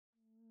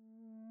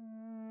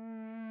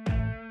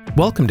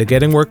Welcome to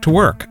Getting Work to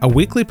Work, a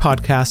weekly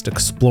podcast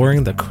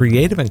exploring the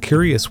creative and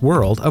curious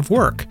world of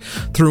work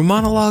through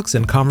monologues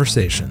and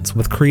conversations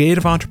with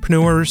creative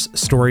entrepreneurs,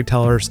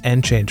 storytellers,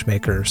 and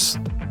changemakers.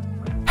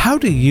 How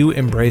do you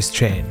embrace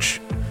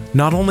change?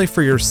 Not only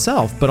for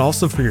yourself, but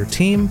also for your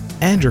team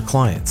and your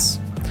clients.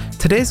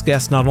 Today's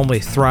guest not only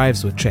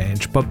thrives with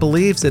change, but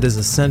believes it is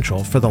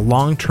essential for the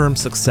long-term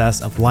success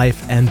of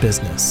life and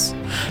business.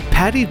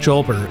 Patty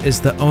Jolber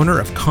is the owner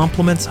of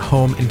Compliments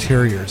Home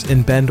Interiors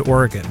in Bend,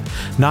 Oregon,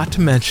 not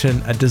to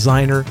mention a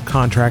designer,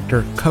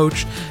 contractor,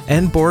 coach,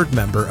 and board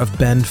member of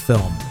Bend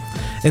Film.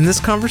 In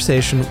this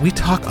conversation, we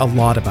talk a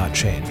lot about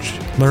change,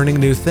 learning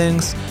new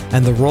things,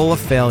 and the role of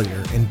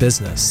failure in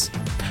business.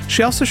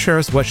 She also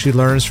shares what she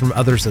learns from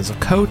others as a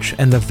coach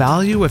and the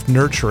value of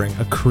nurturing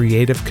a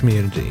creative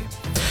community.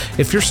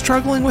 If you're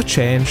struggling with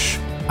change,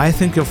 I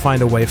think you'll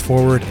find a way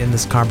forward in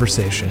this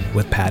conversation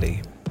with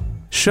Patty.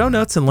 Show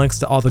notes and links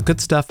to all the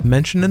good stuff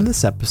mentioned in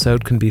this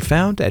episode can be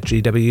found at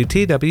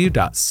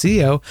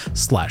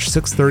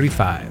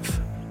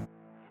gwtw.co/635.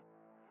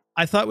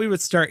 I thought we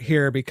would start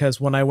here because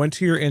when I went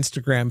to your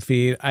Instagram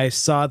feed, I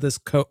saw this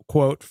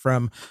quote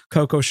from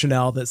Coco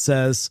Chanel that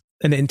says,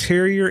 "An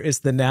interior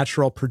is the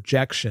natural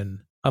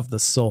projection of the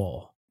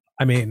soul."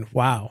 I mean,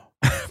 wow.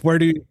 Where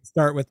do you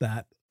start with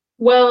that?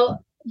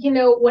 Well,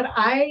 what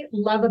I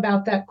love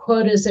about that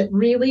quote is it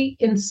really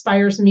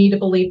inspires me to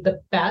believe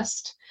the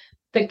best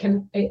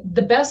can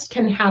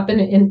happen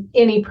in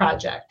any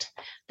project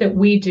that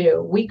we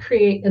do. We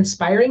create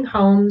inspiring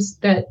homes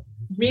that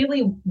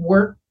really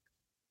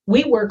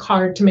we work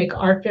hard to make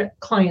our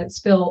clients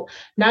feel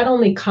not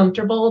only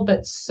comfortable,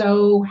 but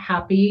so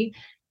happy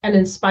and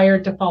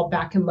inspired to fall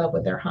back in love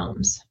with their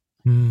homes.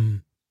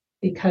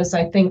 Because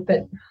I think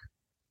that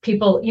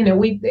people,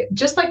 we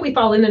just like we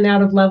fall in and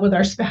out of love with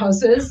our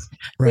spouses,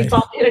 right. We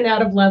fall in and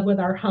out of love with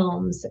our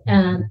homes,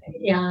 and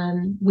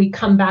we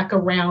come back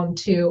around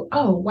to,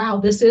 oh wow,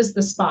 this is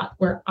the spot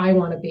where I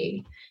want to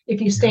be. If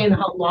you stay in the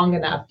home long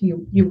enough,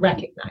 you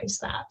recognize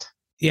that.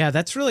 Yeah,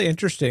 that's really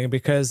interesting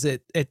because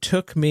it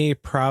took me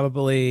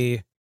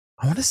probably,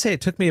 I want to say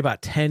it took me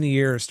about 10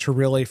 years to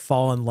really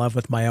fall in love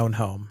with my own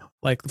home.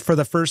 Like for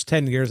the first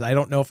 10 years, I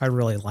don't know if I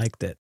really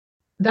liked it.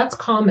 That's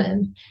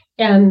common.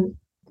 And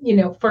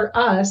for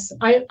us,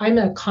 I'm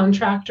a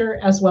contractor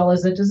as well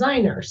as a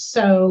designer.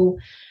 So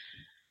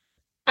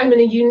I'm in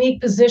a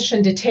unique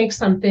position to take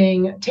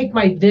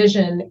my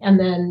vision and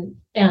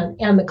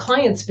the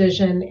client's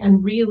vision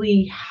and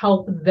really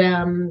help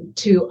them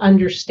to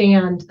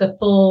understand the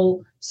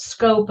full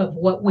scope of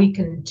what we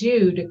can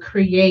do to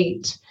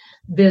create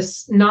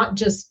this not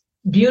just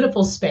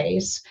beautiful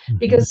space,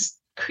 because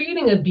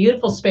creating a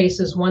beautiful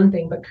space is one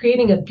thing, but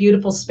creating a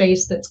beautiful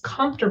space that's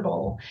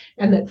comfortable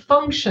and that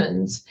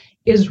functions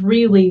is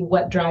really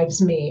what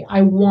drives me.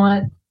 I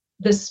want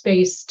the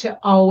space to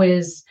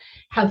always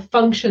have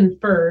function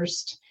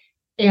first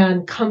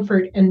and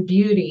comfort and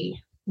beauty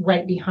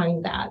right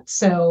behind that.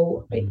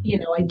 So, I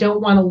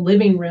don't want a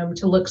living room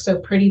to look so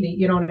pretty that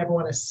you don't ever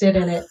want to sit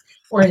in it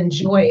or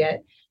enjoy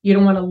it. You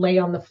don't want to lay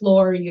on the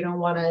floor. You don't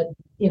want to,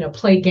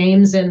 play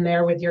games in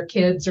there with your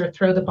kids or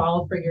throw the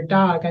ball for your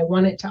dog. I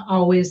want it to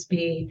always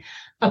be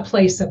a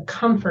place of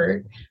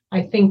comfort.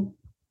 I think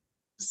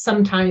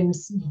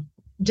sometimes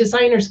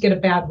designers get a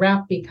bad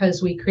rap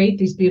because we create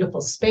these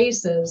beautiful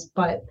spaces,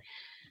 but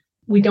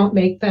we don't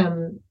make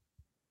them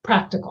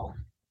practical.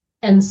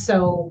 And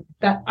so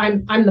that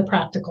I'm the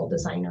practical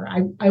designer.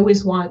 I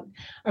want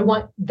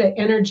the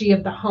energy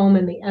of the home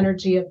and the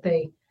energy of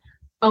the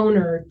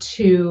owner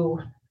to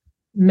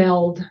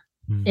meld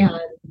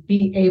and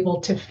be able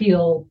to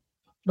feel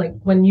like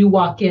when you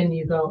walk in,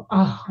 you go,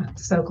 oh, I'm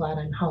so glad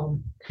I'm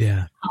home.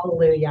 Yeah.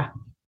 Hallelujah.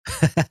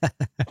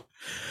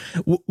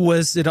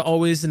 Was it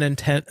always an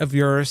intent of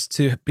yours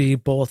to be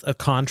both a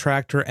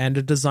contractor and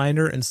a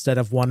designer instead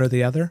of one or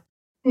the other?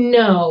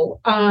 No.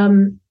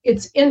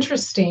 It's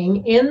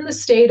interesting. In the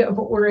state of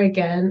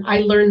Oregon, I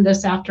learned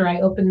this after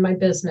I opened my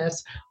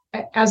business.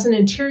 As an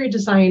interior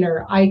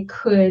designer, I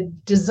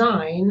could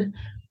design,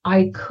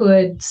 I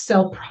could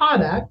sell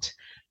product,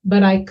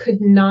 but I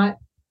could not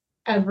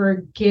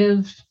ever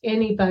give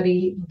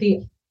anybody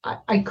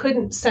I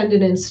couldn't send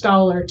an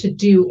installer to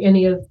do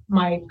any of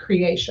my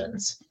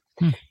creations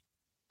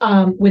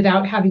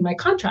without having my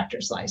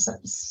contractor's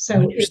license.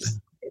 So it's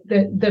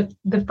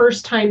the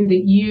first time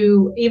that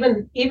you,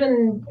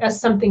 even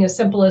as something as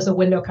simple as a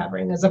window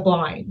covering, as a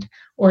blind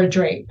or a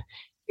drape,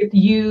 if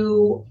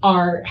you're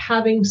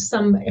having a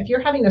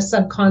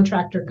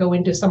subcontractor go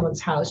into someone's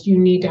house, you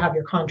need to have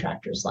your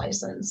contractor's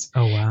license.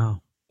 Oh,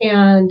 wow.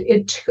 And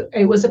it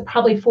was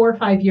probably 4 or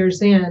 5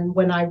 years in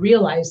when I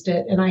realized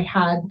it, and I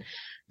had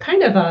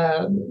kind of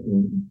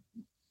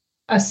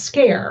a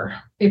scare,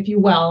 if you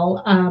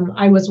will.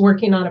 I was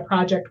working on a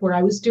project where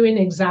I was doing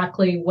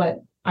exactly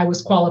what I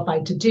was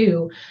qualified to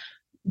do,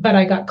 but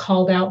I got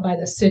called out by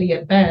the city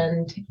of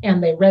Bend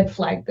and they red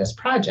flagged this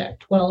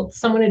project. Well,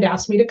 someone had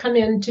asked me to come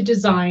in to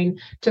design,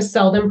 to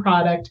sell them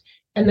product,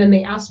 and then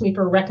they asked me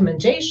for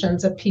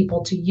recommendations of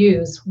people to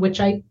use, which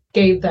I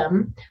gave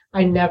them.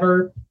 I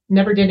never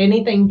never did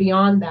anything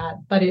beyond that,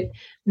 but it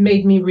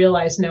made me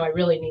realize, no, I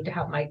really need to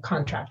have my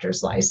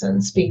contractor's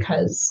license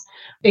because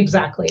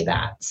exactly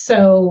that.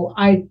 So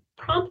I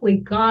promptly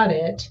got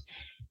it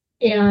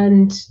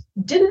and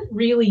didn't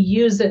really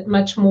use it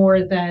much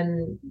more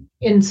than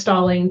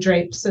installing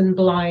drapes and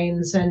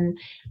blinds and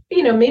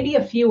maybe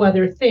a few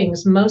other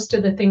things. Most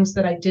of the things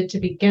that I did to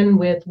begin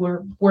with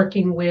were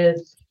working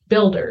with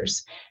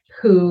builders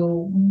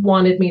who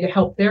wanted me to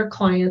help their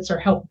clients or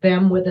help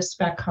them with a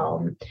spec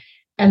home.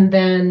 And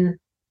then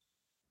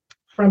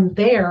from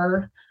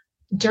there,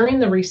 during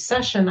the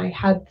recession, I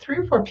had 3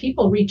 or 4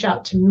 people reach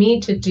out to me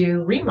to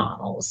do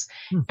remodels.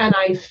 And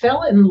I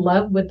fell in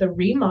love with the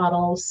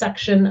remodel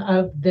section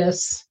of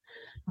this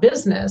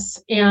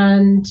business.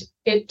 And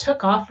it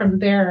took off from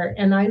there.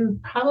 And I'm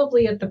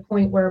probably at the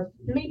point where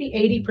maybe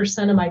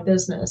 80% of my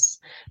business,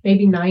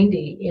 maybe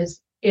 90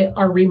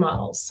 are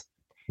remodels.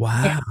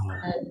 Wow.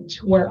 And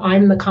where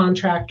I'm the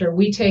contractor,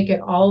 we take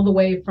it all the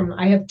way from,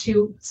 I have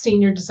 2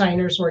 senior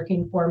designers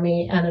working for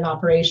me and an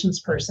operations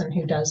person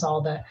who does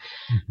all the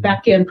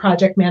back end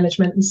project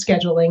management and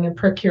scheduling and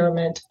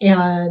procurement.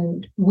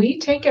 And we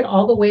take it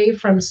all the way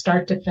from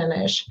start to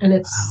finish. And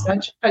it's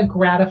such a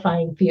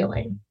gratifying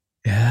feeling.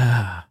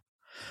 Yeah.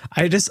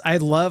 I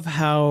love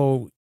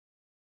how,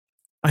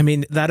 I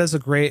mean, that is a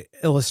great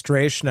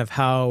illustration of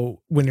how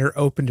when you're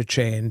open to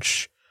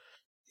change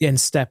and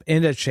step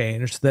into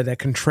change, that it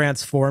can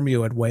transform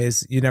you in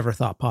ways you never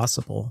thought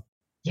possible.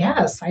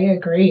 Yes, I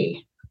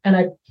agree.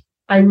 And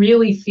I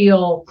really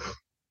feel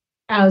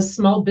as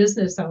small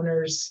business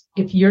owners,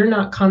 if you're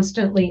not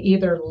constantly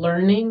either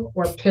learning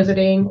or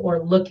pivoting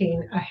or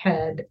looking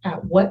ahead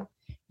at what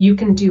you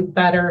can do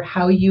better,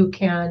 how you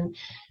can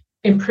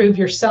improve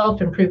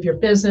yourself, improve your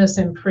business,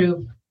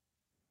 improve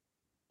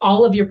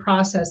all of your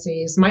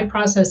processes. My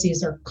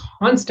processes are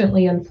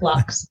constantly in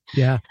flux.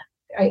 Yeah.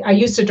 I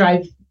used to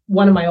drive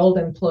one of my old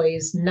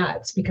employees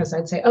nuts because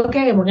I'd say,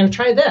 okay, we're going to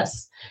try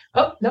this.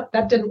 Oh, nope,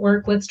 that didn't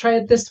work. Let's try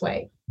it this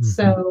way.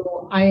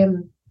 So I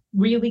am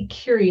really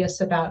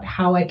curious about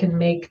how I can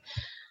make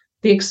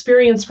the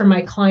experience for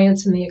my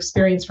clients and the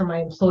experience for my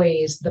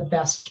employees the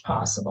best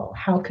possible.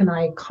 How can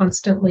I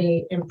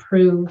constantly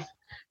improve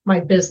my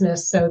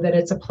business so that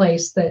it's a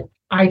place that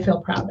I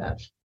feel proud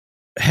of?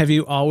 Have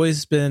you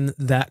always been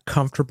that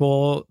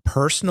comfortable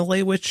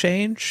personally with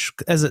change,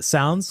 as it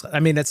sounds? I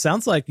mean, it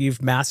sounds like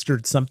you've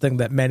mastered something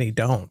that many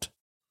don't.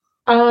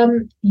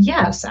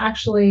 Yes,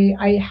 actually,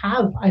 I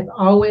have.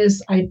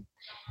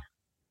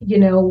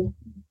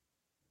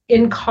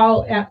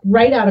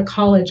 Right out of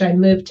college, I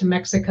moved to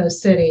Mexico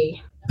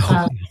City,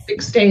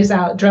 6 days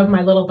out, drove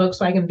my little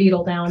Volkswagen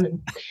Beetle down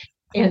in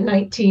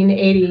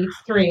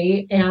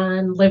 1983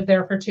 and lived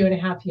there for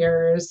 2.5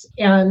 years.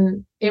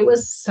 And it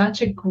was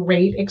such a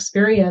great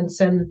experience,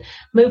 and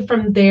moved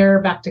from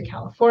there back to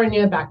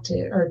California,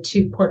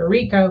 to Puerto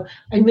Rico.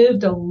 I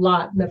moved a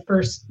lot in the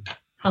first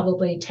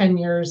probably 10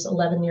 years,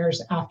 11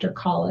 years after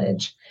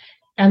college,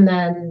 and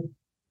then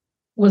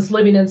was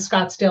living in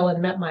Scottsdale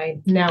and met my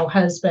now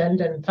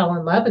husband and fell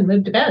in love and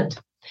moved to Bend.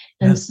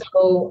 And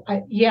so,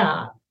 I'm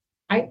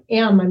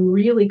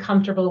really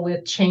comfortable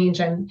with change,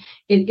 and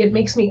it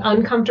makes me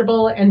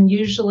uncomfortable. And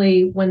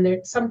usually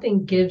when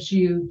something gives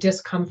you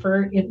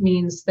discomfort, it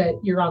means that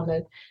you're on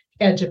the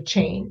edge of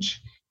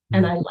change.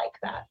 And I like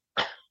that.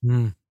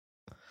 Yeah.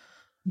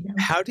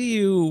 How do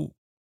you,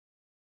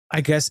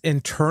 I guess,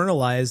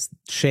 internalize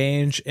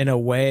change in a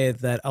way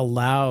that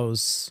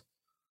allows,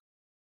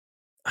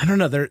 I don't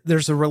know,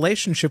 there's a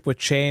relationship with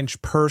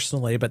change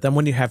personally, but then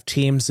when you have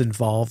teams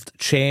involved,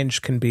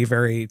 change can be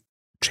very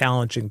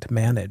challenging to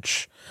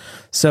manage.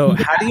 So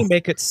how do you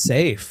make it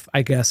safe,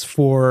 I guess,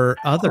 for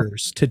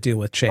others to deal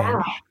with change?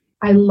 Wow.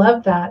 I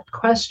love that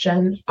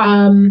question.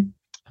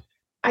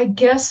 I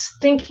guess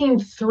thinking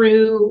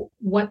through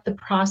what the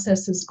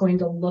process is going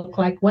to look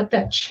like, what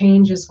that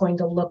change is going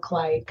to look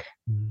like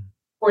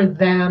for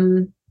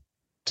them,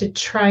 to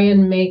try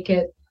and make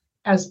it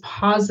as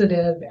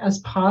positive as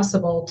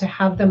possible, to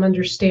have them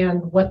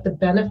understand what the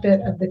benefit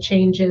of the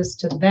change is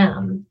to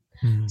them.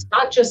 It's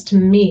not just to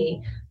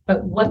me,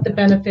 but what the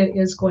benefit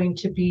is going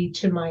to be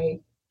to my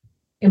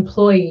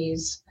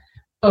employees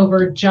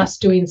over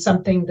just doing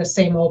something the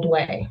same old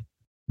way.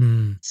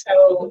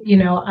 So,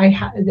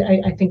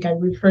 I think I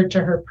referred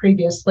to her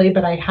previously,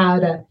 but I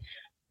had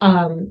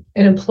an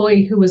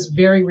employee who was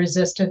very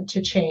resistant to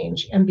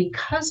change. And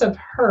because of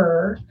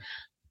her,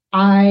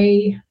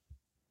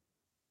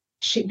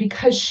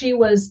 because she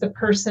was the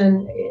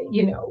person,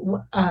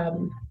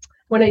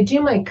 when I do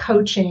my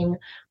coaching,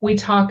 we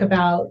talk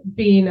about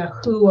being a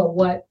who, a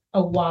what,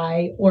 a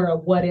why, or a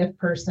what if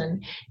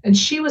person. And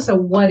she was a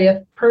what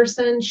if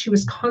person. She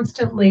was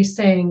constantly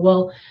saying,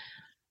 well,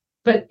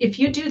 but if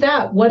you do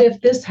that, what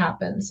if this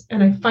happens?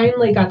 And I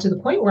finally got to the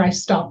point where I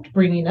stopped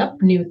bringing up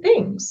new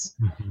things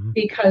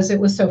because it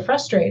was so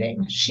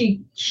frustrating.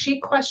 She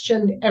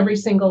questioned every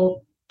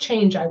single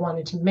change I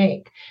wanted to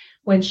make.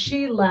 When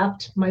she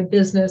left, my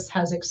business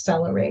has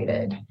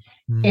accelerated.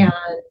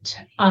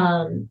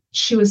 And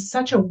she was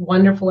such a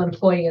wonderful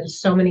employee in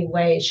so many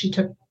ways. She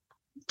took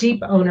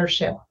deep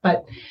ownership,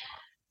 but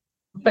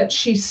but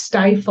she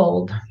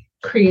stifled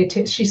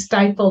creativity. She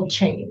stifled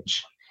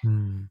change.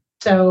 Mm.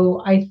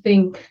 So I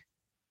think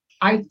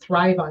I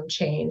thrive on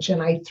change,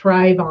 and I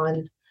thrive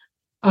on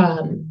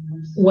um,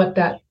 what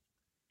that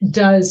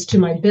does to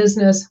my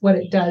business, what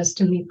it does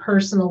to me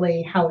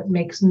personally, how it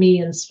makes me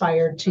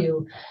inspired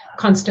to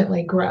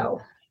constantly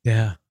grow.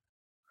 Yeah.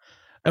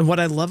 And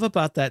what I love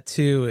about that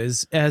too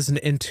is, as an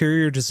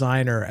interior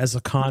designer, as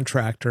a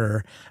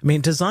contractor, I mean,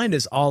 design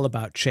is all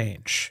about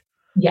change.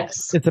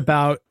 Yes. It's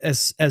about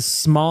as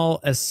small,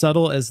 as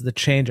subtle as the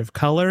change of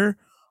color,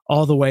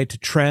 all the way to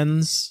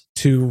trends,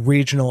 to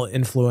regional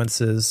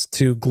influences,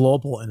 to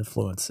global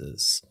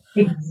influences.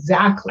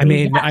 Exactly. I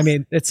Yes.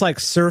 mean, it's like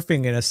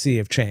surfing in a sea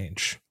of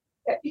change.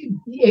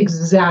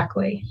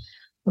 Exactly.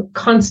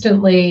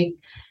 Constantly,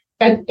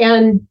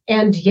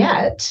 and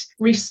yet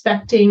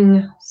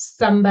respecting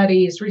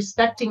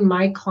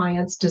my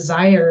client's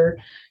desire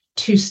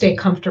to stay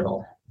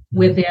comfortable Mm.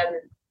 within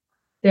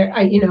there.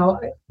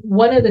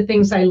 One of the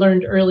things I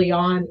learned early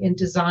on in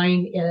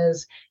design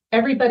is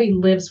everybody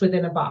lives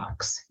within a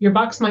box. Your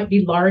box might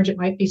be large, it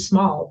might be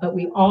small, but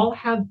we all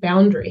have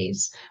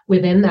boundaries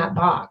within that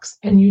box.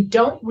 And you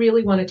don't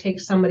really want to take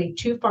somebody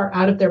too far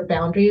out of their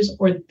boundaries,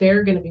 or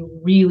they're going to be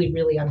really,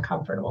 really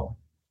uncomfortable.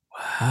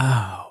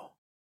 Wow.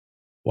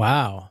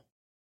 Wow.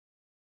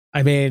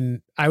 I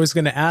mean, I was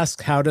going to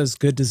ask, how does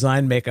good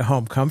design make a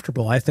home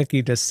comfortable? I think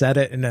you just said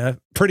it in a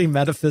pretty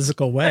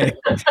metaphysical way.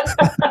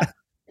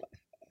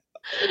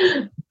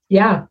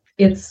 Yeah,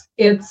 it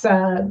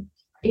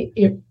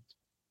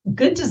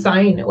good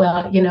design.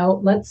 Well,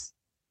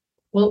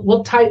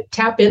 we'll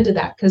tap into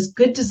that, because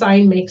good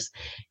design makes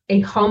a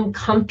home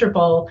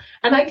comfortable.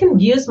 And I can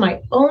use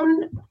my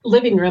own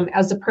living room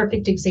as a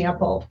perfect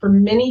example. For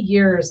many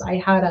years, I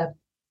had a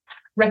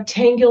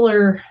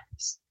rectangular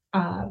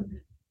um,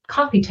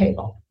 coffee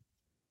table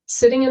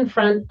sitting in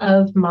front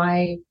of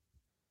my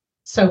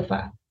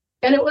sofa.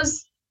 And it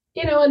was,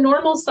 a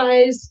normal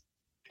size,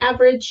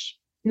 average,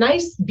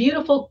 nice,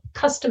 beautiful,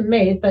 custom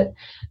made, but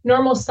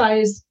normal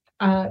size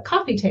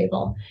coffee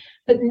table.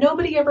 But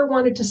nobody ever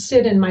wanted to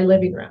sit in my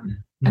living room.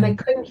 And I Mm.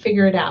 couldn't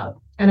figure it out.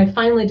 And I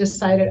finally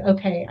decided,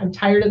 okay, I'm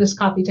tired of this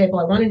coffee table.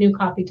 I want a new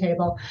coffee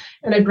table.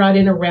 And I brought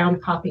in a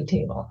round coffee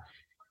table.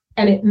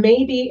 And it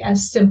may be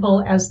as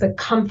simple as the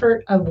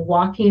comfort of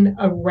walking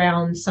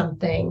around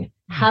something.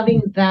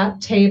 Having that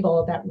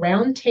table, that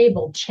round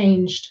table,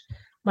 changed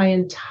my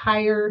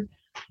entire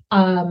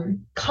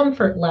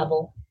comfort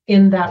level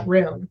in that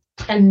room.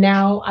 And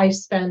now I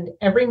spend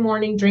every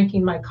morning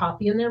drinking my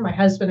coffee in there. My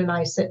husband and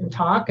I sit and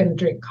talk and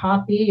drink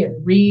coffee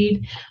and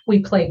read. We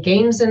play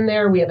games in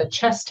there. We have a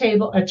chess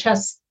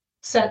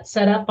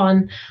set up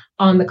on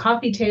the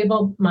coffee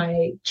table.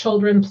 My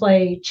children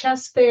play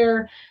chess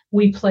there.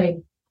 We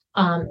play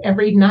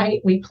every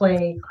night. We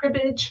play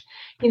cribbage.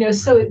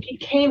 So it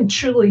became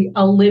truly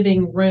a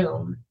living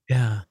room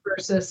Yeah.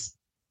 versus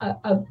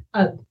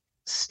a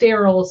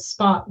sterile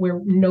spot where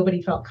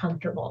nobody felt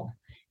comfortable.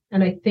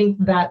 And I think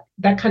that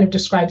kind of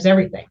describes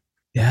everything.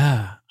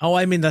 Yeah. Oh,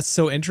 I mean, that's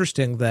so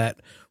interesting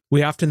that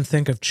we often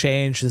think of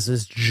change as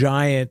this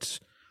giant,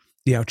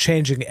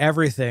 changing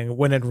everything,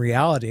 when in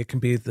reality, it can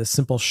be the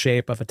simple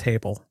shape of a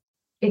table.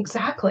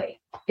 Exactly.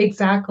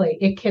 Exactly.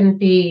 It can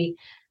be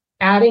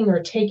adding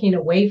or taking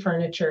away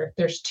furniture. If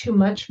there's too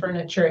much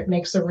furniture, it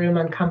makes a room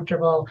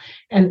uncomfortable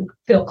and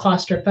feel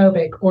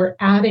claustrophobic, or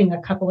adding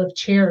a couple of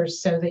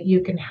chairs so that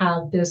you can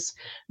have this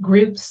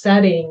group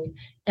setting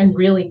and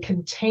really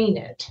contain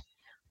it.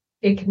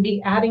 It can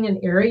be adding an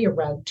area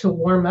rug to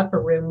warm up a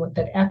room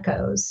that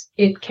echoes.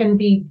 It can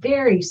be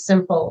very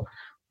simple,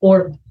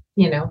 or,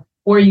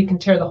 or you can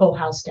tear the whole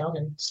house down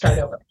and start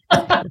over.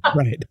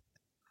 Right.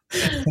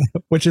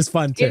 Which is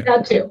fun Do too.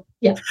 that too.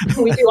 Yeah,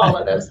 we do all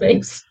of those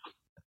things.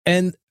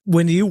 And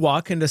when you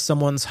walk into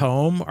someone's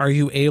home, are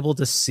you able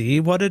to see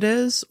what it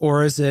is,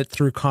 or is it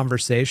through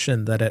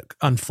conversation that it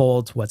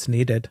unfolds what's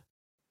needed?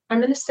 I'm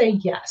going to say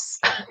yes,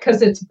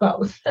 because it's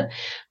both.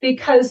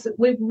 Because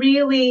we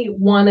really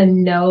want to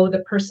know the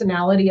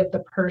personality of the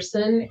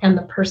person and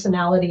the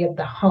personality of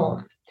the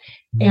home.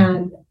 Mm.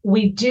 And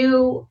we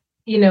do,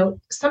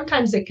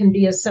 sometimes it can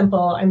be as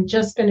simple. I'm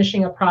just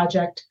finishing a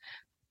project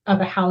of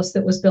a house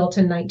that was built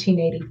in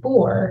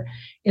 1984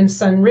 in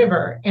Sun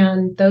River.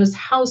 And this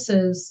house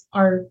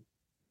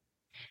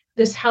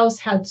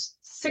had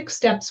 6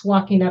 steps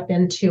walking up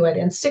into it,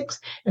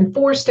 and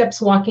 4 steps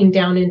walking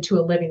down into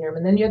a living room.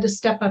 And then you had to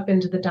step up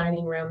into the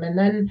dining room, and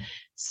then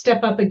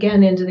step up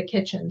again into the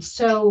kitchen.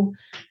 So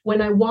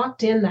when I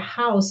walked in the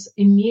house,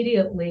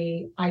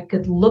 immediately I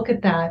could look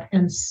at that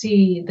and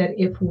see that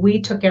if we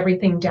took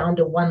everything down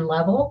to one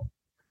level,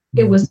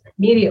 it Mm. was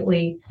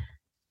immediately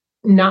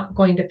not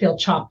going to feel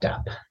chopped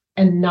up,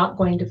 and not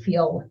going to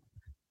feel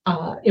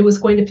it was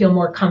going to feel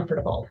more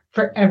comfortable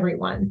for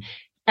everyone.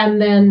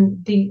 And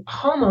then the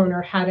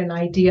homeowner had an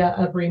idea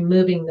of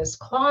removing this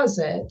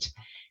closet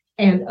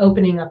and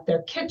opening up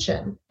their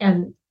kitchen.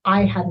 And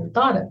I hadn't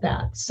thought of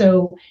that.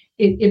 So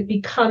it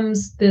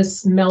becomes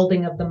this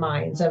melding of the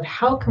minds of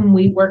how can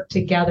we work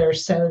together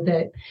so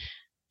that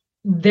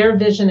their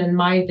vision and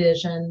my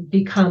vision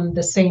become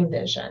the same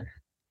vision.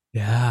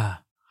 Yeah.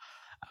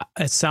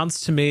 It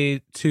sounds to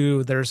me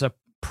too, there's a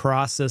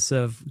process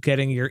of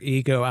getting your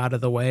ego out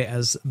of the way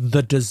as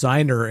the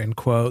designer in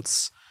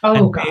quotes Oh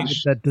and being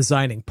gosh, the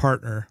designing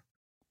partner.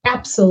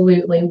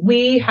 absolutely.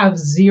 We have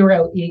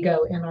zero ego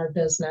in our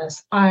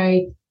business.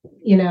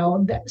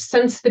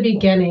 Since the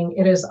beginning,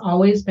 it has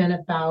always been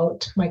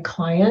about my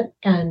client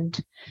and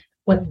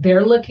what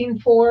they're looking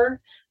for.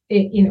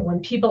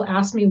 When people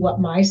ask me what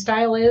my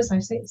style is, I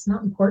say it's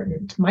not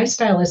important. My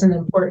style isn't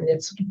important.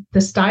 It's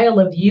the style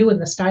of you and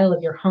the style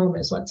of your home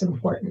is what's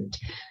important.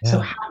 So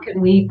Yeah. how can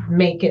we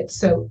make it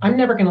so I'm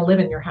never going to live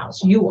in your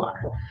house? You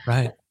are.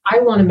 Right. I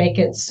want to make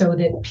it so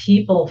that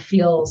people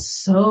feel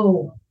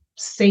so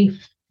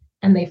safe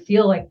and they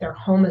feel like their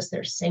home is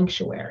their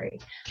sanctuary.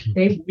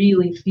 They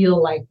really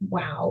feel like,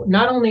 wow,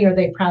 not only are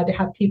they proud to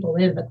have people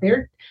in, but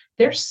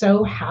they're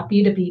so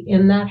happy to be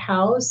in that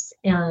house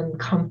and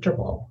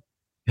comfortable.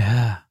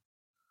 Yeah.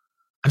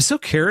 I'm so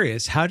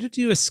curious. How did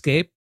you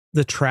escape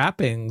the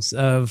trappings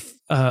of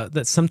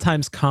that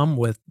sometimes come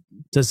with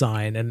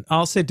design? And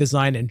I'll say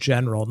design in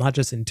general, not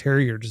just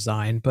interior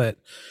design, but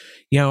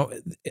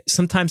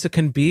sometimes it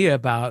can be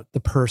about the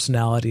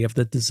personality of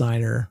the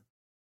designer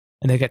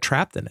and they get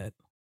trapped in it.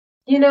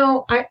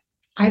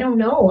 I don't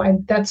know.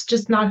 That's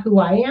just not who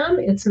I am.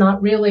 It's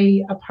not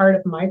really a part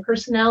of my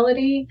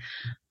personality.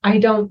 I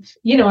don't,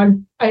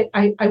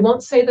 I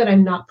won't say that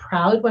I'm not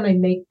proud when I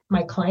make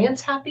my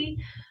clients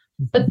happy,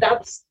 but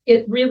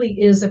it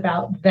really is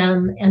about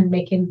them and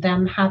making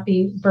them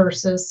happy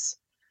versus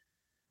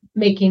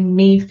making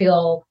me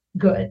feel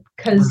good.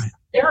 Because Right.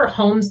 there are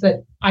homes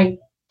that I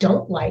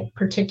don't like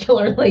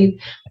particularly,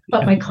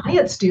 but my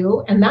clients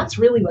do. And that's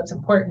really what's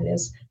important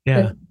is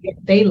Yeah. that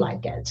they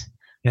like it.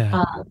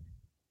 Yeah. Uh,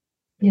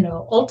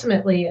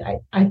 ultimately,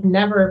 I've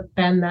never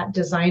been that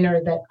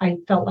designer that I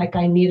felt like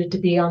I needed to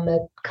be on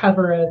the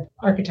cover of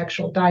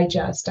Architectural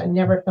Digest. I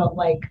never felt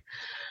like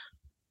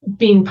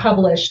being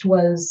published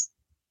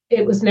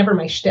it was never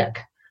my shtick.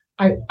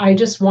 I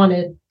just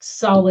wanted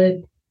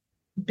solid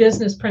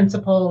business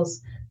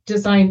principles,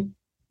 design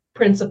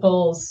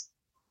principles,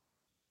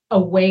 a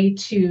way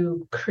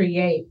to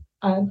create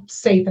a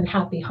safe and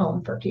happy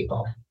home for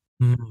people.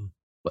 Mm.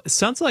 Well, it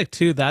sounds like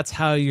too, that's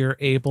how you're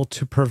able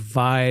to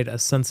provide a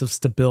sense of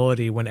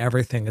stability when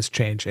everything is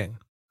changing.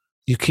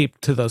 You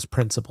keep to those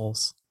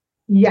principles.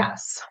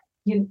 Yes.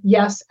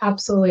 Yes,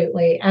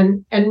 absolutely.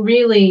 And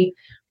really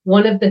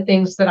one of the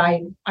things that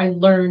I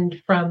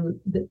learned from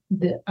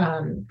the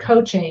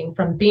coaching,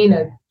 from being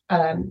a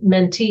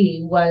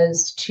mentee,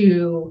 was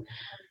to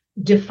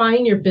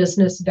define your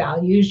business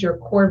values, your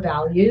core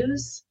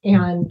values,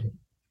 and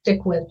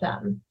stick with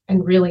them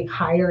and really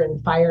hire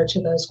and fire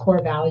to those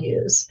core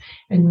values,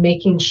 and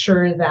making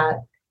sure that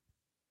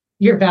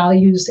your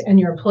values and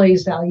your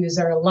employees' values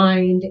are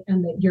aligned,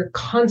 and that you're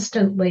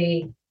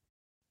constantly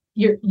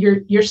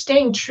you're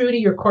staying true to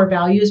your core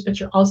values, but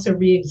you're also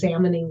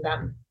re-examining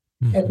them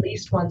at Mhm.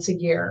 least once a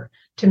year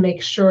to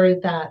make sure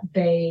that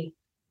they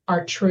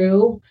are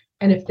true.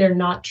 And if they're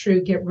not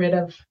true, get rid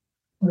of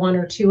one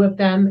or two of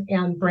them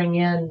and bring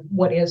in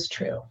what is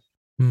true.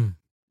 Mm.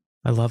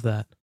 I love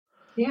that.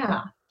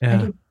 Yeah, I Yeah.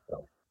 do.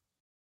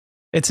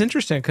 It's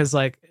interesting because,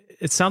 like,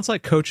 it sounds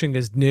like coaching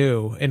is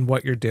new in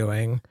what you're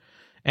doing.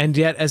 And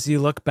yet, as you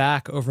look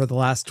back over the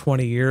last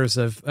 20 years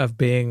of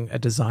being a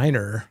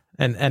designer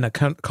and a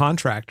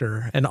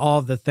contractor and all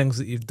of the things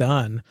that you've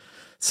done,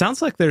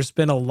 sounds like there's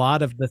been a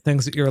lot of the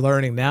things that you're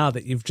learning now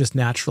that you've just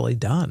naturally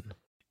done.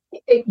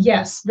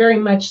 Yes, very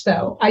much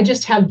so. I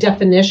just have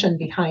definition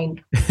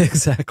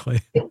Exactly.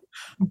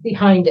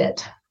 behind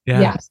it.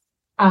 Yeah. Yes,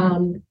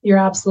 you're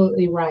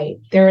absolutely right.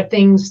 There are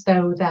things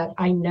though that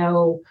I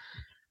know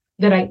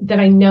that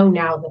I know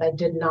now that I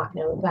did not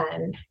know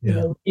then.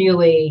 Yeah.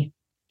 Really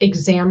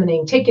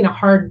examining, taking a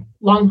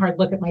long, hard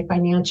look at my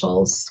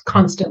financials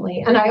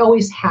constantly, and I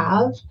always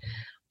have.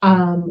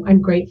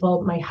 I'm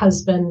grateful. My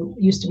husband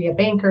used to be a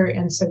banker,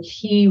 and so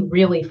he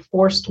really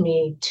forced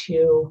me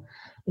to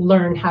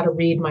learn how to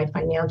read my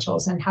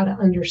financials and how to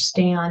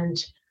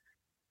understand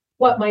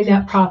what my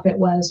net profit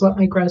was, what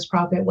my gross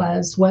profit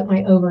was, what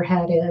my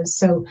overhead is,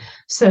 so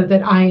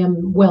that I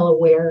am well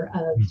aware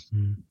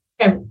Mhm.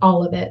 of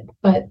all of it.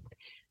 But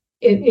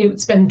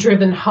it's been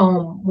driven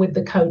home with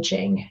the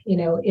coaching.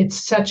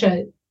 It's such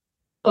a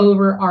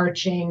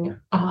overarching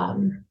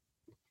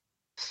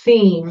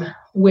theme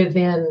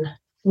within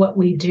what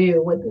we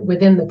do,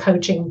 within the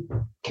coaching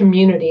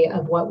community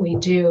of what we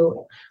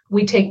do.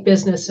 We take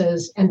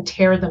businesses and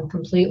tear them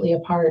completely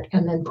apart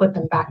and then put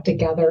them back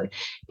together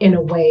in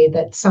a way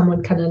that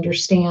someone can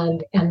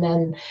understand, and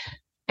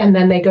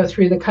then they go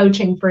through the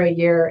coaching for a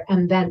year,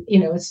 and then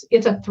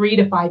it's a 3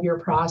 to 5 year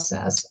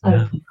process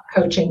Yeah. of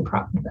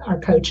our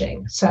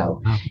coaching.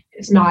 So Wow.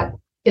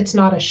 it's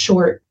not a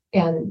short,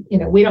 and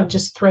we don't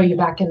just throw you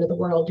back into the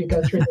world. You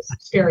go through this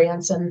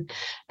experience, and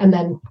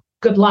then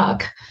good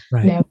luck.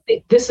 Right.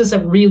 This is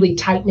a really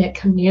tight knit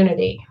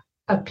community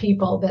of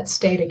people that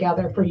stay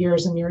together for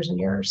years and years and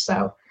years.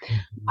 So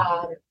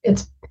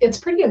Mhm. it's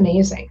pretty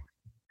amazing.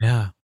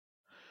 Yeah.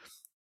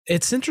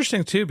 It's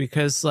interesting too,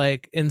 because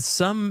like in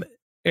some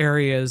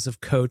areas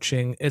of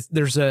coaching,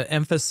 there's an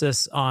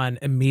emphasis on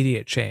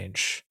immediate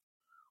change.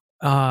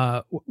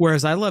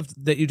 Whereas I love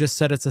that you just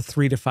said it's a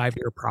 3 to 5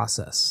 year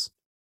process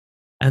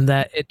and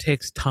that it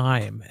takes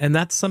time. And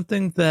that's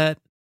something that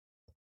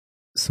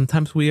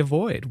sometimes we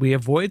avoid. We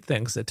avoid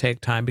things that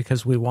take time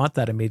because we want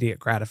that immediate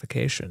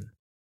gratification.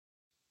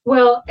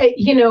 Well,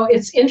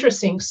 it's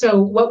interesting. So,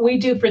 what we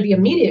do for the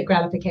immediate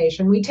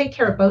gratification, we take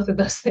care of both of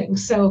those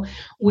things. So,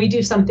 we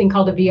do something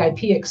called a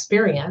VIP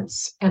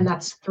experience, and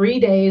that's 3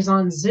 days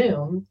on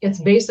Zoom.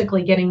 It's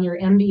basically getting your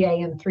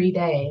MBA in 3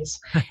 days.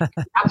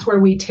 That's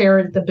where we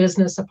tear the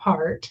business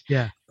apart.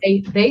 Yeah.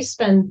 They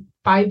spend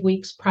 5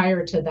 weeks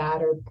prior to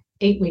that, or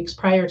 8 weeks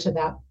prior to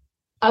that,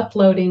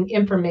 uploading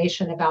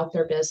information about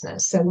their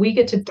business. So, we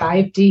get to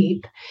dive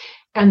deep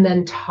and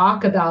then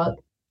talk about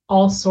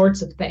all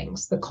sorts of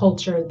things, the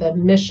culture, the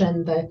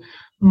mission, the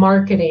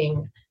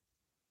marketing,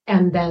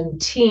 and then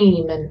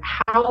team, and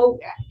how,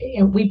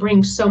 and we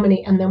bring so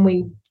many, and then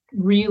we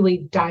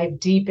really dive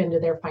deep into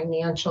their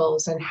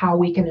financials and how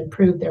we can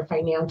improve their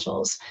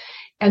financials.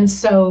 And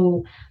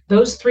so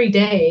those 3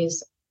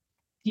 days,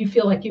 you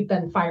feel like you've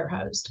been fire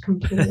hosed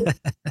completely.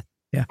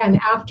 Yeah.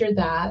 And after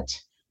that,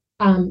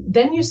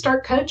 then you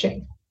start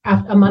coaching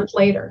a month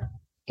later.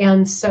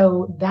 And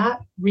so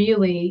that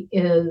really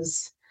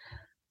is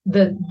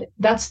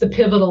that's the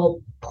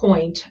pivotal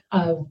point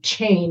of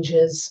change,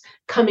 is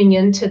coming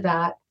into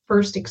that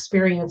first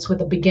experience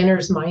with a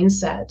beginner's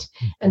mindset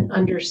and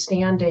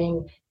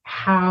understanding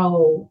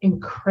how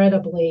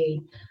incredibly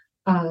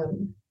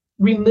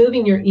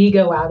removing your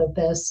ego out of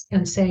this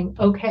and saying,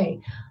 okay,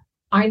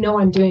 I know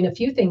I'm doing a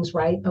few things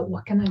right, but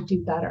what can I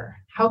do better?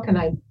 How can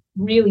I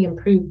really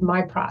improve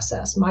my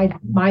process,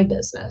 my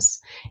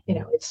business?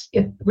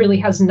 It really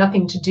has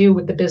nothing to do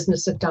with the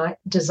business of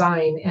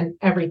design and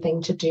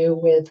everything to do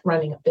with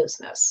running a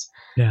business.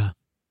 Yeah.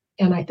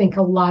 And I think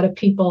a lot of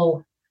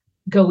people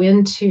go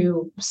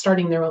into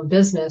starting their own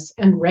business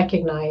and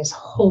recognize,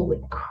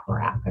 holy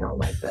crap, I don't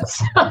like this.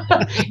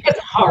 It's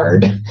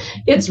hard.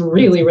 It's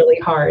really, really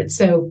hard.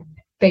 So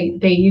they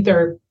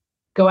either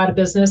go out of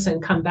business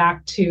and come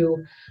back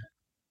to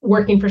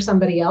working for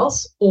somebody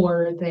else,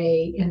 or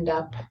they end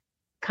up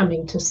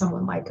coming to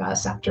someone like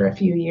us after a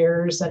few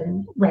years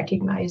and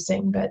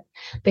recognizing that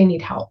they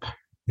need help.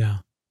 Yeah.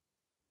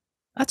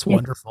 That's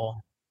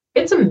wonderful.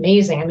 It's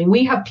amazing. I mean,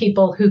 we have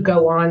people who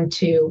go on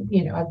to,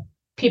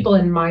 people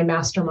in my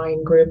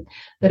mastermind group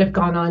that have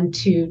gone on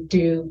to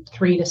do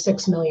 $3 to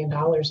 $6 million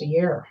a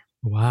year.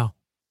 Wow.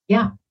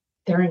 Yeah.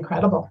 They're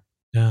incredible.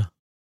 Yeah.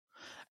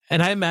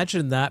 And I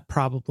imagine that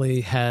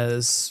probably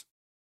has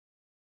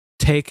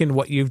taken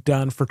what you've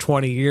done for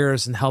 20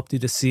 years and helped you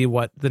to see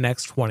what the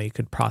next 20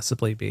 could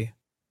possibly be.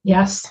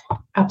 Yes,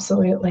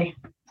 absolutely.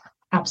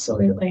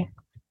 Absolutely.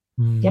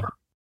 Yeah.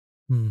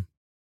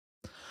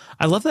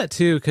 I love that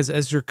too, because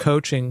as you're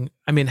coaching,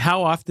 I mean,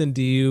 how often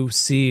do you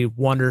see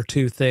 1 or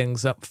 2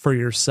 things up for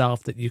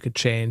yourself that you could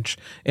change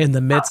in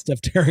the midst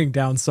of tearing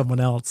down someone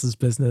else's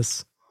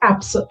business?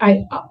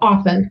 Absolutely.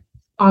 Often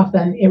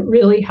it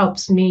really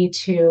helps me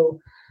to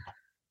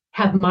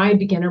have my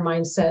beginner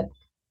mindset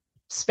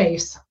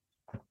space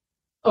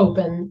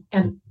open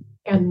and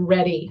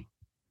ready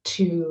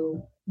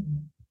to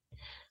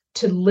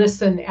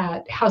listen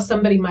at how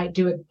somebody might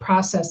do a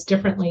process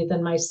differently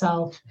than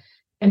myself,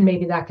 and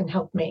maybe that can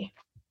help me.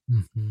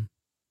 Mm-hmm.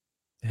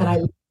 Yeah. And I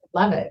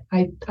love it.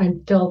 I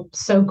feel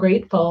so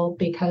grateful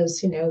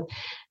because,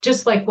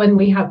 just like when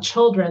we have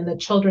children, the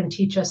children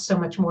teach us so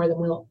much more than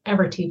we'll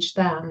ever teach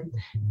them.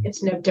 Mm-hmm.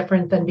 It's no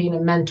different than being a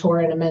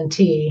mentor and a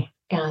mentee.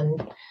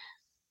 And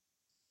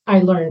I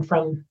learn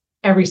from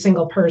every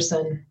single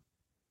person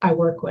I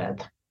work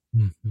with.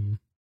 Mm-hmm.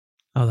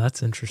 Oh,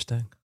 that's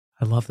interesting.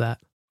 I love that.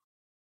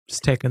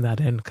 Just taking that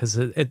in, because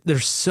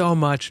there's so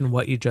much in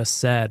what you just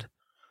said.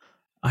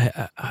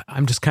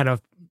 I'm just kind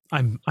of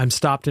I'm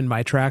stopped in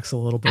my tracks a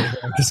little bit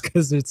there, just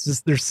because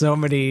there's so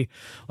many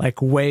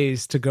like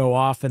ways to go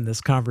off in this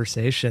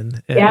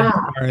conversation. Yeah. As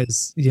far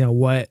as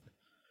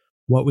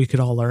what we could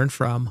all learn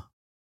from.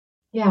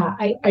 Yeah,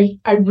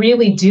 I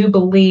really do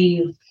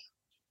believe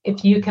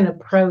if you can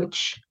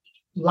approach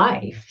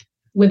life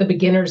with a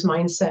beginner's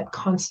mindset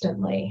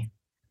constantly,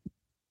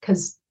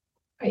 because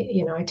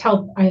I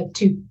have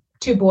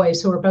two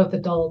boys who are both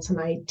adults, and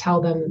I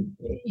tell them,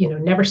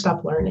 never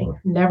stop learning,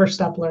 never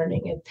stop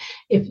learning.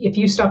 If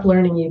you stop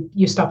learning,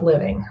 you stop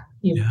living.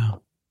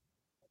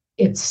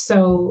 It's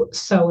so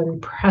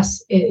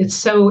it's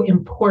so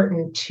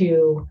important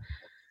to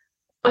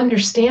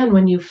understand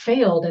when you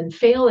failed, and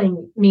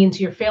failing means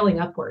you're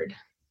failing upward.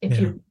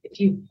 If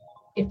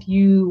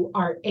you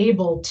are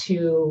able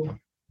to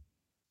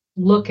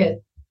look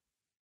at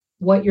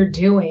what you're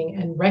doing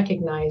and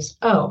recognize,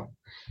 oh,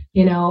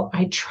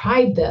 I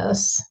tried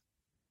this.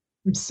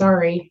 I'm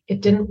sorry,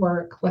 it didn't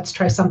work. Let's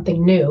try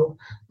something new.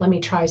 Let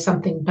me try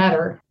something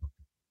better.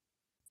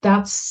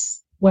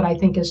 That's what I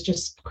think is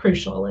just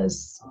crucial,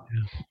 is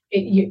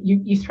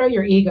you throw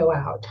your ego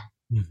out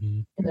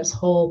in this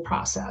whole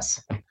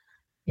process.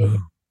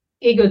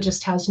 Ego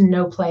just has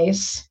no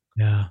place.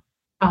 Yeah.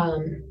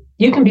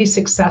 You can be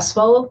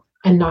successful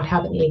and not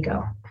have an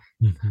ego.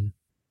 Mm-hmm.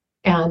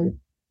 And,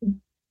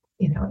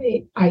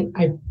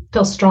 I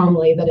feel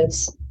strongly that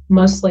it's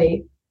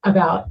mostly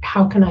about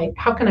how can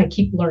I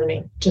keep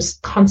learning,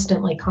 just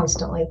constantly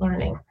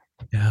learning.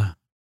 Yeah.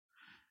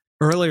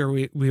 Earlier,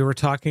 we were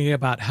talking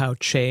about how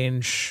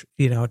change,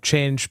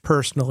 change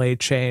personally,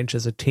 change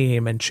as a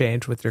team, and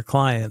change with your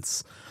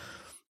clients.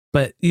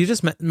 But you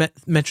just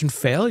mentioned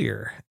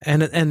failure,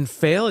 and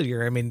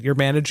failure. I mean, you're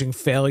managing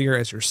failure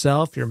as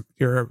yourself.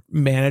 You're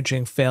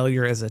managing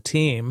failure as a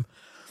team.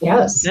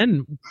 Yes.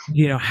 Then,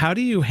 how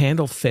do you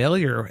handle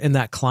failure in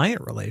that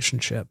client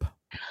relationship?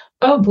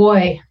 Oh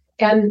boy.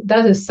 And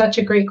that is such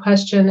a great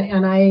question.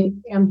 And I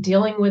am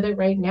dealing with it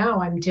right now.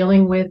 I'm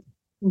dealing with,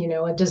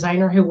 a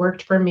designer who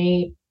worked for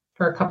me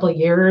for a couple of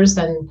years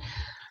and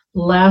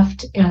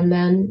left. And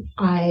then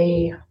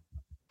I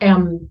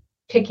am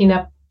picking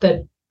up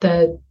the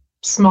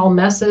small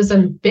messes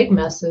and big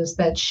messes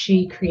that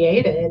she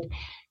created.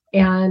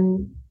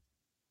 And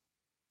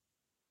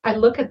I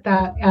look at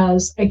that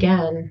as,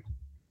 again,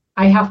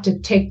 I have to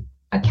take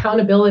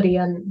accountability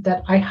and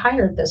that I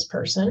hired this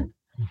person.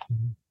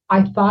 Mm-hmm.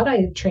 I thought I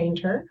had trained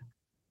her,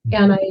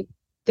 and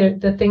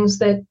the things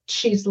that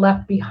she's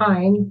left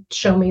behind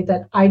show me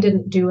that I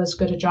didn't do as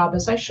good a job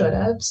as I should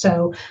have.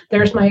 So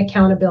there's my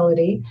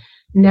accountability.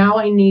 Now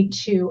I need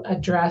to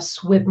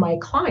address with my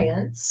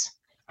clients,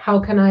 how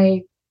can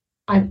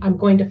I'm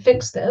going to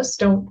fix this.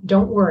 Don't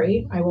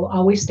worry. I will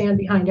always stand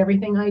behind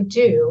everything I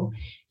do.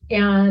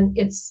 And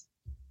it's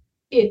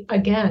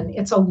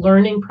a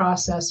learning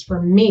process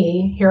for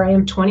me. Here I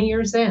am 20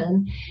 years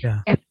in,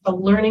 Yeah. and a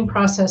learning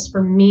process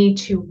for me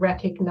to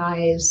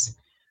recognize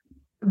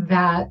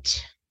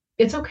that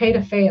it's okay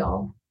to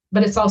fail,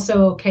 but it's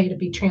also okay to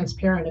be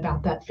transparent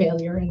about that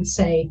failure and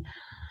say,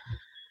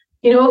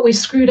 you know what, we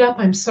screwed up.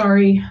 I'm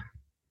sorry.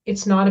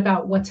 It's not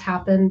about what's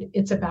happened.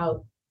 It's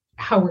about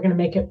how we're going to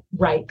make it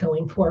right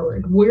going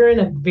forward. We're in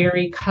a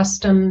very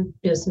custom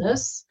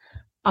business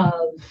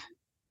of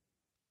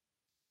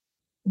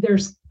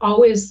there's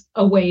always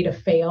a way to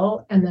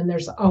fail, and then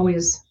there's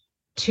always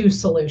two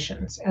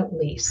solutions at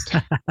least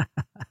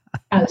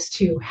as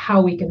to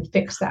how we can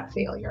fix that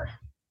failure.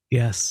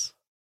 Yes.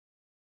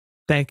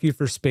 Thank you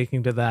for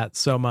speaking to that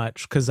so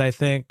much, because I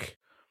think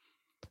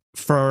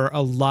for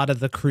a lot of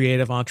the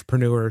creative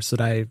entrepreneurs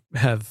that I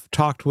have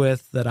talked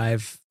with, that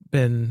I've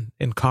been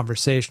in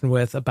conversation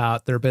with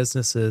about their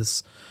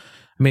businesses,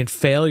 I mean,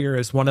 failure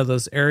is one of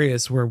those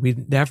areas where we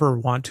never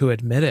want to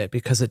admit it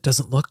because it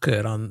doesn't look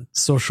good on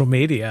social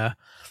media,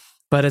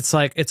 but it's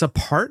like, it's a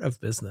part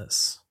of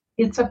business.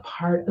 It's a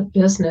part of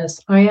business.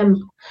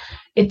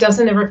 It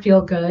doesn't ever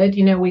feel good.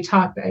 We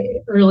talked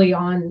early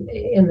on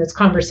in this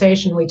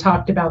conversation, we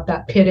talked about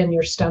that pit in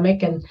your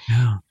stomach, and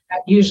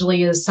that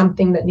usually is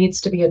something that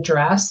needs to be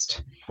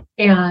addressed.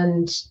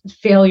 And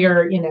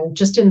failure,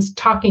 just in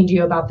talking to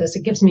you about this,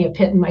 it gives me a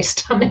pit in my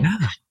stomach.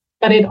 Yeah.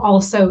 But it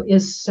also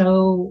is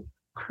so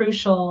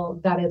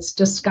crucial that it's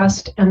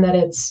discussed and that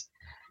it's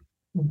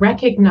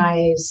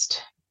recognized.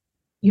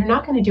 You're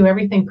not going to do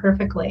everything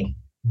perfectly.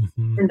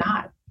 Mm-hmm. You're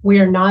not. We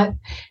are not.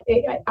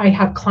 I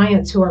have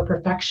clients who are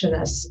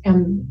perfectionists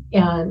and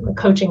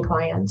coaching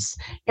clients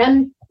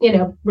and,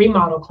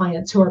 remodel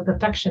clients who are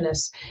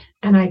perfectionists.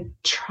 And I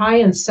try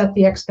and set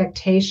the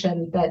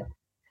expectation that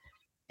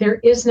there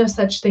is no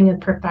such thing in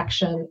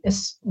perfection.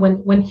 It's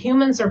when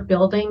humans are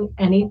building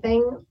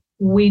anything,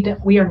 we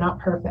are not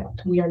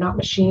perfect. We are not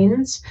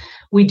machines.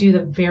 We do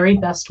the very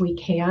best we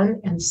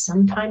can. And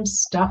sometimes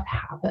stuff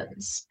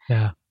happens.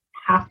 Yeah.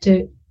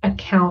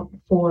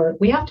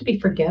 We have to be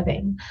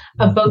forgiving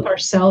of both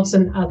ourselves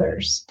and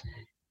others.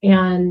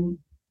 And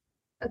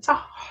it's a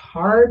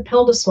hard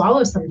pill to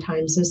swallow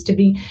sometimes,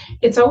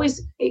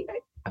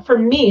 for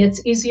me,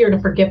 it's easier to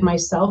forgive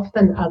myself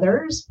than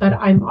others, but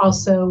I'm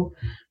also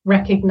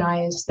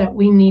recognize that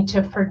we need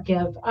to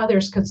forgive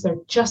others because they're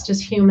just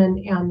as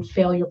human and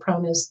failure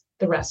prone as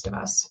the rest of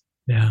us.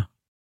 Yeah.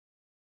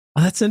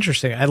 Oh, that's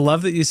interesting. I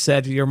love that you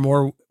said you're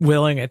more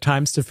willing at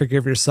times to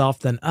forgive yourself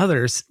than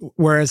others,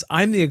 whereas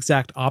I'm the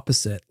exact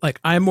opposite.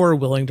 Like, I'm more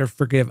willing to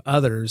forgive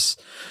others,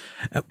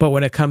 but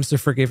when it comes to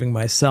forgiving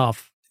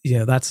myself,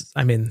 that's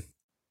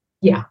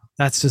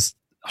just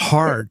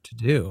hard to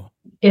do.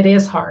 It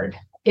is hard.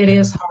 It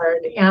is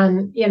hard.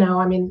 And,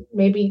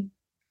 maybe,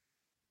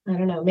 I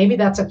don't know, maybe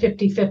that's a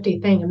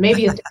 50-50 thing. And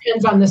maybe it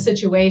depends on the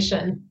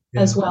situation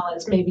as well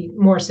as maybe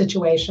more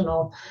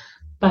situational.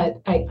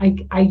 But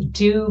I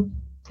do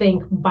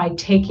think by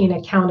taking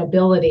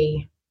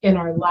accountability in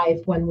our life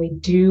when we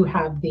do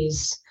have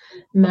these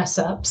mess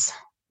ups,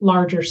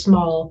 large or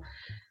small,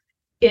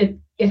 it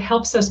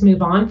helps us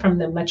move on from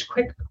them much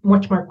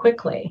more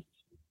quickly.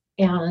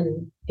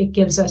 And it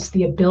gives us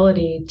the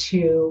ability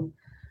to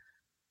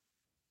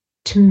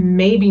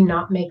maybe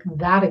not make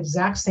that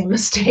exact same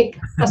mistake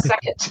a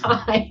second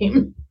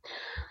time.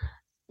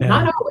 Yeah.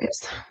 Not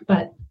always,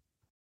 but.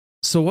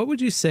 So what would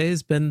you say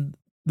has been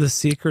the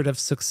secret of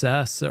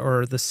success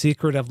or the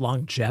secret of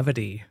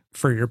longevity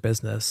for your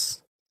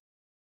business?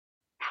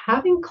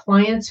 Having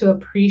clients who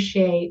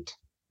appreciate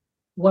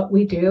what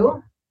we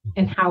do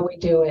and how we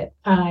do it.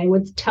 I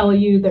would tell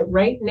you that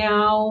right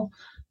now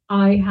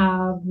I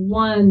have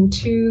one,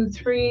 two,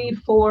 three,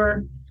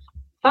 four,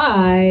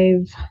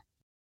 five,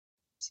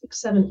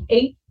 six, seven,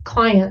 eight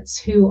clients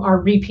who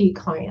are repeat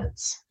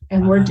clients.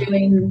 And we're Wow.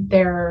 doing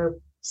their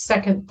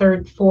second,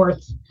 third,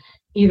 fourth,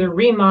 either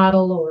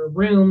remodel or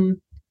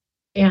room.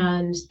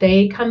 And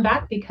they come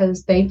back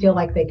because they feel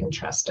like they can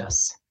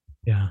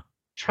Yeah.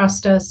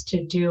 trust us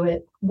to do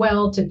it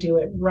well, to do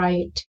it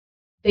right.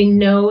 They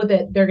know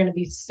that they're going to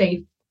be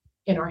safe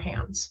in our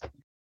hands.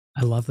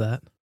 I love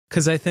that.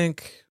 Because I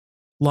think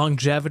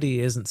longevity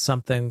isn't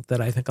something that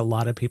I think a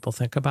lot of people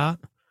think about.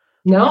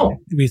 No,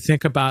 We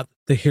think about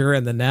the here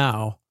and the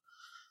now,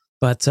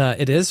 but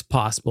it is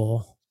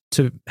possible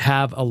to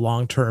have a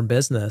long-term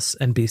business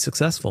and be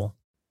successful.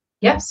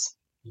 yes,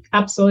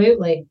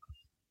 absolutely.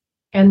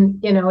 And,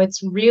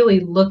 it's really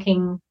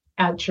looking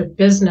at your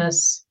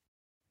business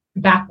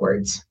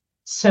backwards.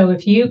 So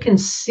if you can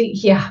see,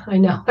 yeah, I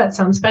know that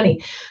sounds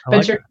funny, I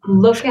but like you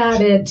look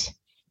at it.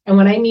 And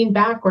when I mean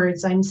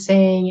backwards, I'm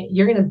saying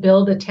you're going to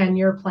build a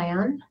 10-year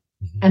plan.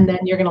 that. And then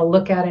you're going to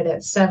look at it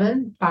at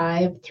 7,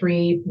 5,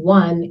 3,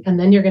 1. And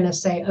then you're going to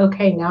say,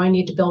 okay, now I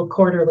need to build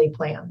quarterly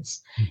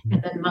plans Mhm.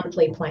 and then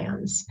monthly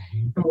plans.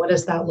 Mhm. And what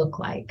does that look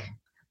like?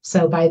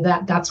 So by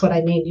that, that's what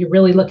I mean. You're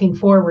really looking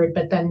forward,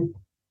 but then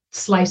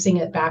slicing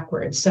it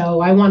backwards.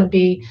 So I want to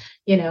be,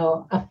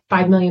 a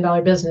 $5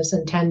 million business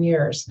in 10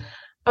 years.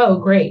 Oh,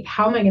 great.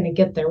 How am I going to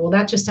get there? Well,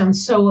 that just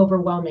sounds so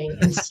overwhelming.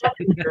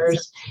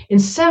 In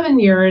 7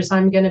 years,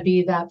 I'm going to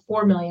be that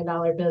 $4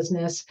 million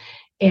business.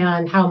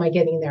 And how am I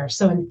getting there?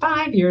 So in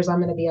 5 years, I'm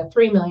going to be a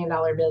 $3 million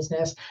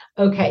business.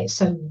 Okay.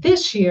 So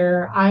this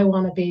year I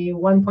want to be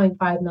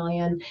 1.5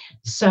 million.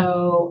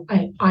 So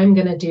I'm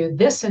going to do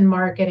this in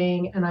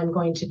marketing, and I'm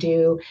going to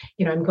do,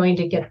 I'm going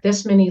to get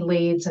this many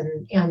leads,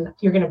 and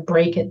you're going to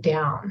break it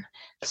down.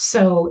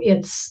 So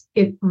it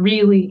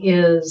really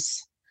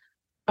is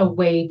a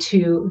way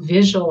to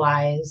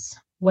visualize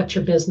what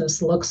your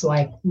business looks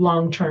like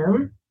long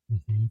term,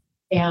 Mhm.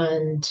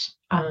 and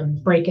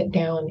break it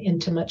down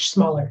into much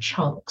smaller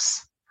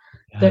chunks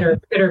that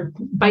Yeah. are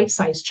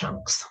bite-sized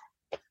chunks.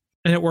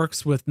 And it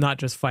works with not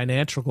just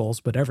financial goals,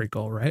 but every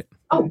goal, right?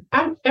 Oh,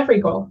 every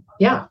goal.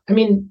 Yeah. I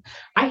mean,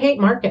 I hate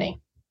marketing.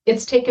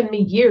 It's taken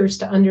me years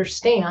to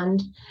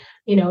understand.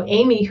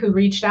 Amy, who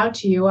reached out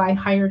to you, I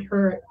hired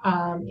her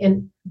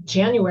in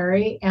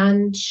January,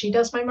 and she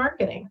does my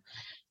marketing.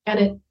 And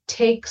it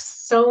takes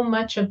so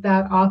much of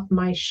that off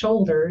my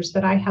shoulders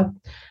that I have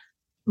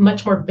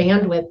much more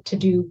bandwidth to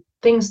do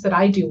things that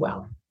I do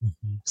well.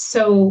 Mhm.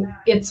 So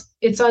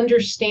it's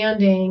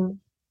understanding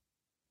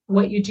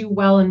what you do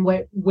well and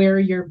where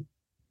your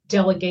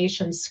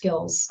delegation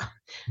skills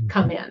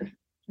come in.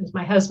 As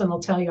my husband will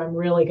tell you, I'm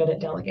really good at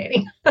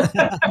delegating.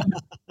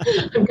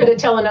 I'm good at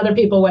telling other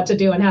people what to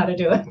do and how to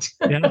do it.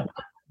 Yeah.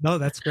 No,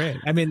 that's great.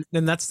 I mean,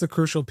 and that's the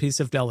crucial piece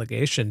of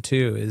delegation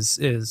too,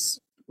 is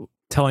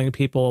telling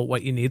people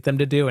what you need them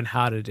to do and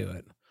how to do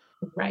it.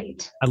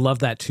 Right. I love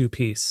that two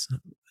piece,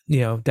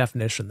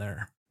 definition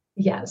there.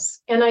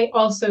 Yes. And I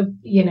also,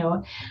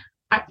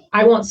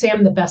 I won't say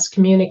I'm the best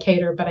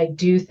communicator, but I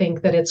do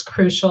think that it's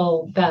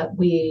crucial that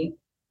we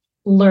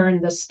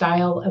learn the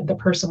style of the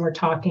person we're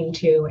talking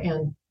to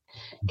and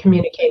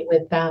communicate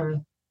with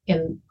them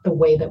in the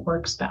way that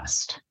works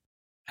best.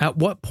 At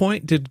what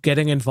point did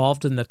getting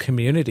involved in the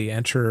community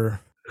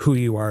enter who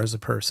you are as a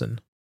person?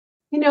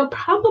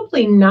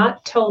 Probably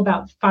not till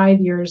about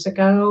 5 years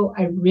ago,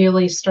 I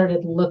really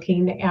started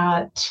looking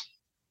at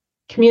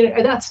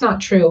community. That's not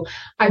true.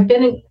 I've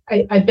been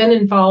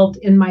involved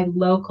in my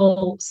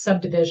local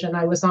subdivision.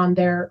 I was on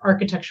their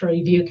architectural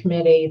review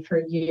committee for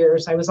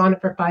years. I was on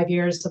it for 5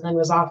 years and then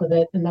was off of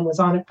it, and then was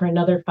on it for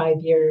another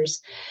 5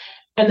 years,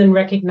 and then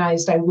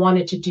recognized I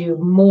wanted to do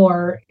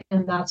more.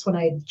 And that's when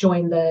I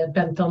joined the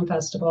Bend Film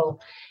Festival,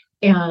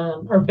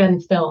 or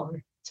Bend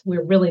Film.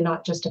 We're really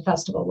not just a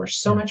festival, we're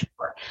so much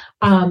more.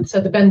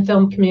 So the Bend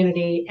Film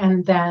community,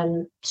 and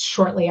then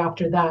shortly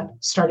after that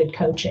started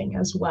coaching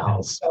as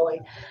well. So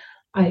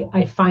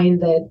I find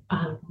that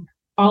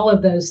all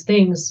of those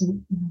things,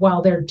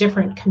 while they're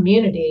different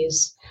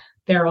communities,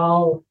 they're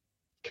all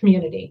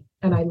community.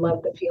 And I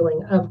love the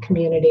feeling of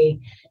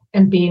community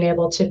and being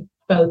able to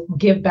both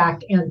give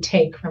back and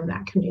take from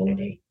that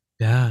community.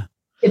 Yeah.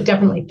 It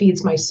definitely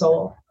feeds my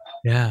soul.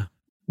 Yeah.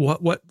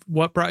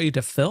 What brought you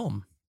to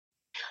film?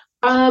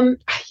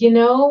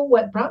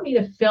 What brought me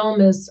to film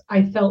is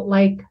I felt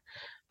like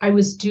I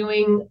was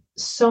doing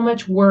so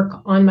much work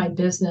on my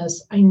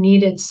business. I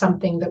needed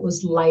something that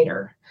was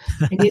lighter.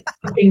 I needed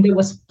something that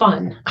was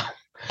fun.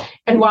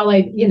 And while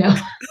and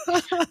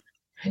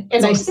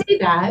I say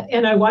that,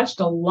 and I watched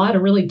a lot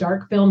of really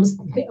dark films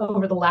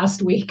over the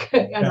last week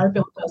at our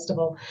film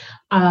festival.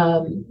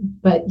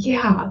 But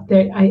yeah,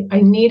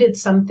 I needed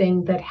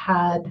something that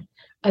had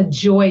a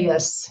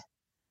joyous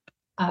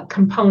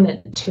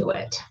component to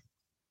it,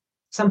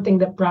 something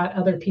that brought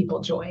other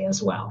people joy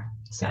as well.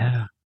 So.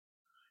 Yeah.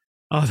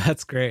 Oh,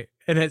 that's great.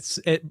 And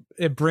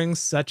it brings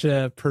such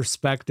a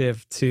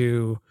perspective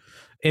to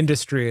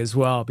industry as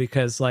well,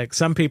 because like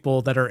some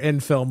people that are in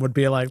film would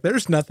be like,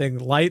 there's nothing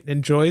light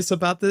and joyous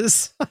about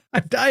this.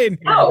 I'm dying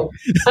here. Oh,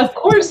 of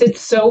course,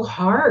 it's so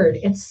hard.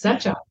 It's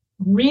such a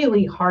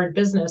really hard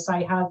business.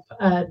 I have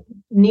a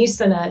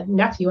niece and a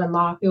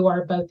nephew-in-law who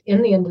are both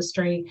in the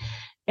industry.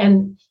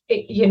 And,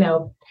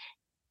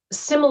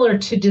 similar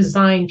to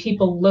design,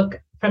 people look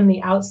from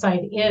the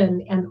outside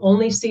in and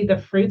only see the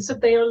fruits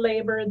of their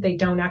labor. They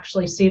don't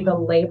actually see the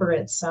labor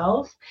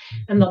itself.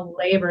 And the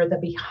labor, the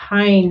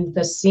behind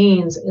the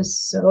scenes is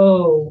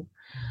so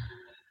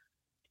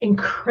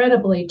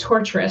incredibly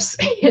torturous.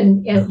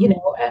 And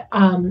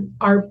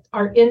our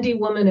indie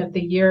woman of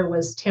the year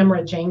was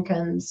Tamara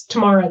Jenkins,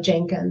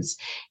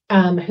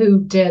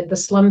 who did The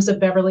Slums of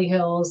Beverly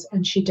Hills,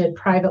 and she did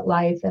Private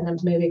Life and a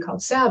movie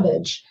called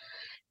Savage.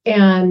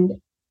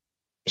 And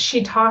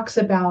she talks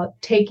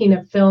about taking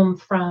a film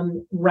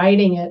from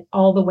writing it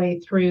all the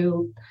way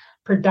through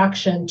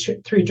production,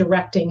 through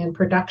directing and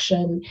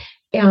production.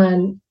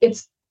 And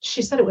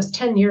she said it was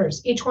 10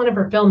 years. Each one of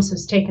her films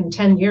has taken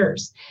 10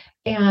 years.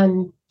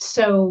 And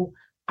so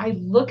I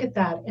look at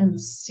that and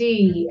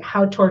see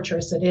how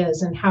torturous it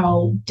is and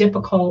how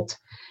difficult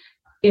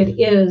it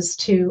is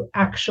to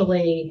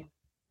actually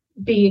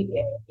be.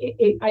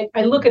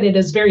 I look at it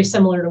as very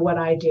similar to what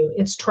I do.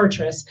 It's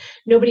torturous.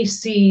 Nobody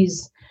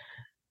sees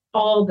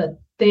all the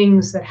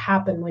things that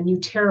happen when you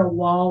tear a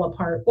wall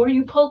apart, or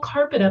you pull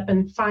carpet up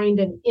and find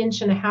 1.5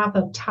 inches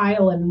of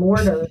tile and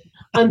mortar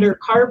under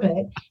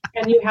carpet,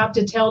 and you have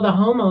to tell the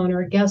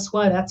homeowner, guess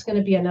what, that's going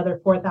to be another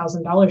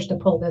 $4,000 to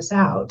pull this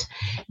out.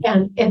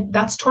 And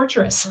that's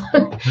torturous.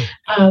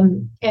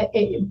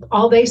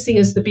 All they see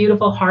is the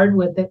beautiful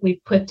hardwood that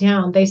we've put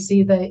down. They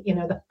see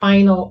the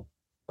final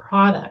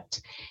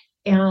product.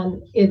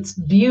 And it's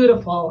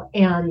beautiful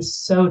and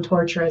so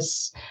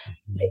torturous.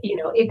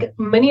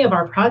 Many of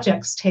our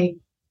projects I've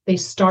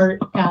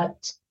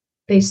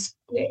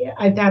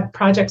had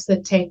projects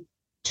that take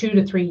 2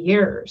 to 3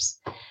 years.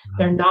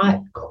 They're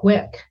not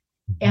quick.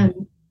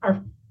 And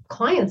our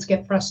clients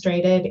get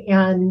frustrated,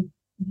 and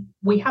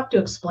we have to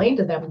explain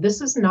to them,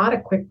 this is not a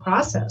quick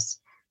process.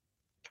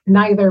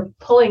 Neither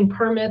pulling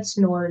permits,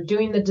 nor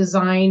doing the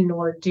design,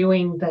 nor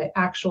doing the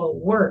actual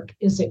work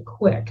is it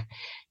quick.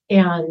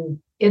 And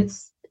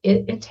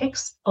it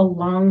takes a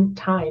long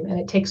time, and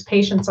it takes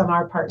patience on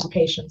our part and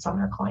patience on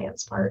our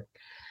client's part.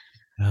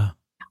 Yeah.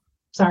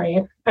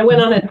 Sorry, I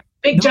went on a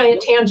big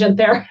giant tangent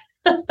there.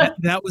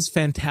 That was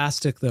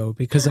fantastic though,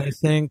 because I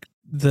think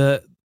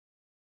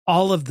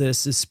all of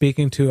this is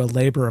speaking to a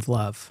labor of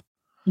love.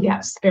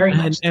 Yes, very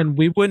much. And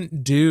we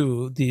wouldn't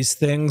do these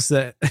things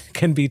that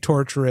can be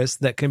torturous,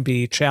 that can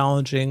be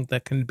challenging,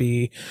 that can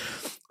be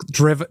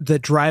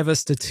that drive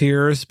us to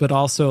tears, but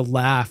also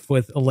laugh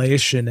with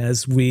elation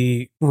as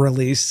we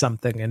release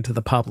something into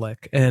the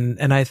public.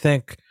 And I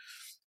think,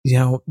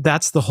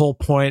 that's the whole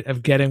point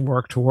of getting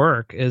work to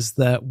work, is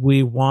that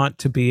we want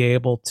to be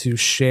able to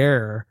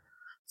share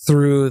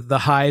through the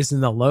highs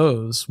and the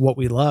lows what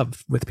we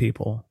love with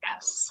people.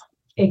 Yes,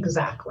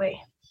 exactly.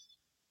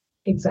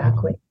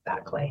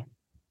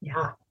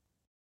 Yeah.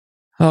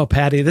 Oh,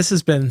 Patty, this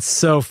has been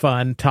so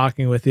fun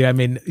talking with you. I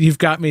mean, you've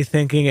got me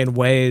thinking in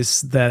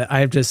ways that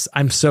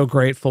I'm so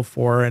grateful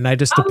for. And I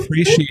just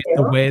appreciate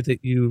the way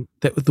that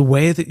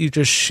you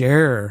just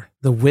share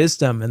the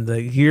wisdom and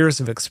the years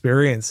of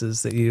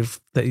experiences that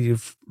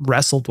you've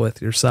wrestled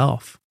with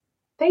yourself.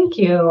 Thank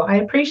you. I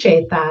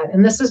appreciate that.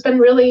 And this has been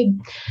really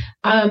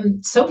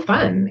so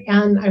fun.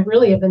 And I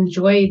really have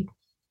enjoyed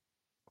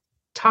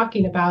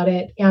talking about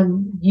it,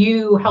 and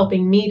you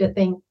helping me to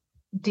think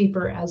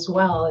deeper as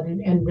well,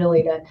 and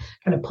really to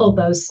kind of pull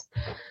those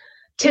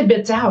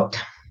tidbits out.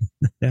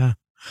 Yeah.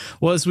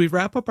 Well, as we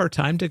wrap up our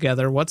time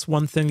together, what's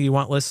one thing you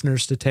want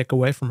listeners to take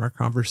away from our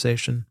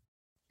conversation?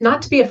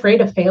 Not to be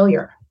afraid of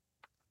failure.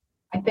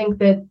 I think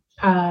that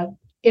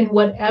in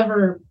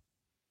whatever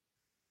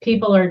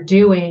people are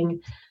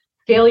doing,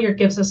 failure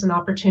gives us an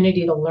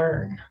opportunity to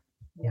learn.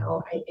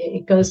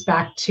 It goes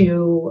back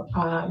to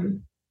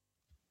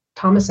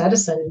Thomas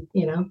Edison.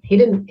 He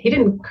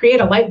didn't create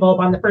a light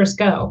bulb on the first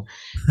go.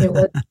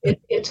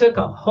 It took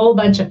a whole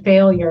bunch of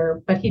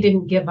failure, but he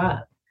didn't give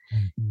up.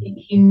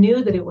 He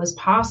knew that it was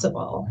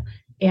possible.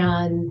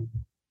 And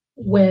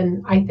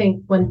when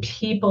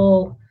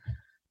people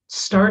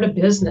start a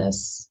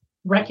business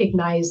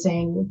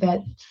recognizing that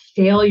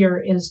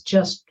failure is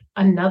just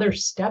another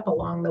step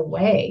along the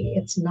way,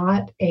 it's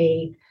not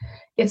a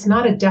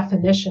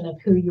definition of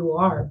who you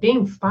are.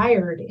 Being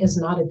fired is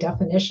not a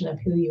definition of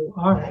who you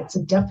are. It's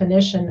a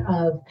definition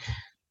of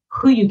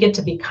who you get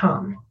to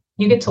become.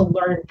 You get to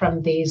learn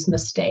from these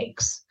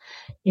mistakes.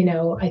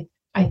 I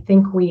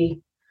think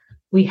we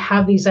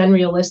have these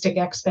unrealistic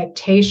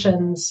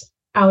expectations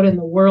out in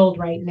the world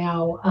right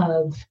now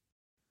of,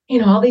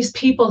 all these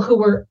people who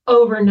were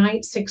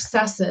overnight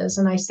successes.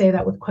 And I say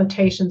that with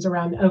quotations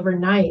around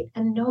overnight,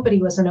 and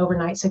nobody was an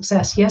overnight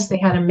success. Yes, they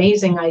had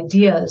amazing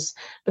ideas,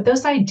 but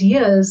those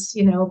ideas,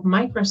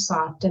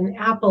 Microsoft and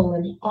Apple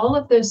and all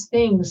of those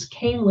things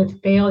came with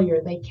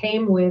failure. They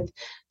came with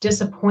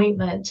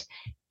disappointment.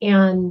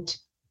 And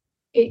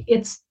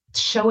it's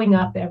showing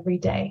up every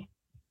day.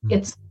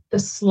 It's the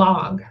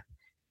slog.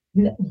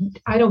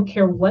 I don't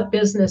care what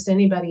business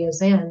anybody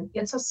is in.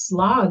 It's a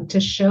slog to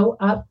show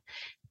up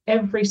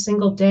every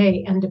single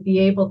day and to be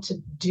able to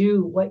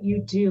do what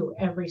you do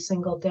every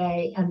single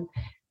day and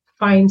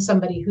find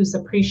somebody who's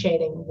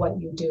appreciating what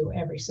you do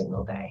every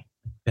single day.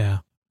 Yeah.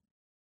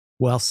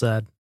 Well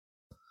said.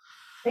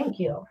 Thank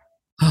you.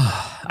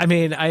 I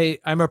mean,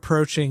 I'm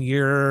approaching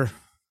year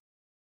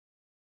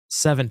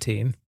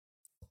 17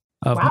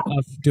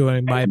 of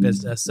doing my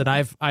business,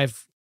 and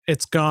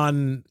it's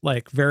gone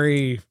like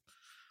very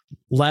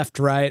left,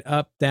 right,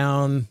 up,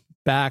 down,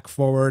 back,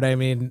 forward. I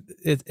mean,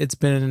 it's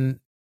been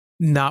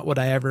not what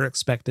I ever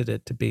expected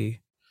it to be.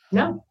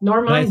 No,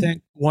 nor mine. I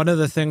think one of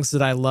the things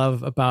that I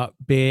love about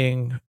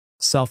being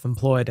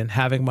self-employed and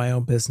having my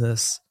own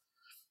business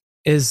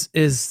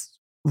is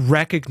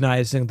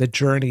recognizing the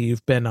journey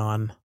you've been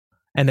on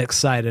and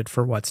excited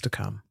for what's to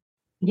come.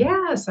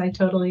 Yes, I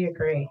totally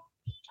agree.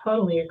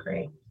 Totally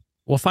agree.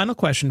 Well, final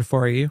question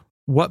for you.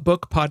 What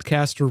book,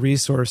 podcast, or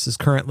resource is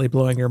currently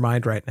blowing your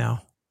mind right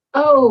now?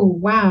 Oh,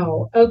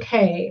 wow.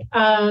 Okay.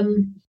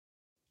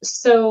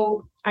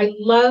 So I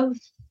love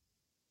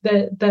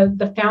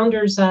the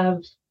founders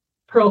of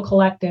Pearl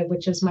Collective,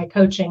 which is my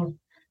coaching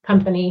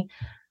company.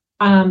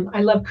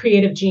 I love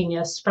Creative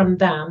Genius from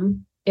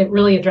them. It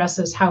really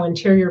addresses how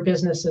interior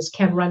businesses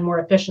can run more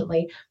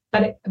efficiently.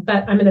 But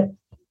I'm going to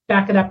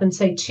back it up and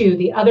say, too,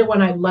 the other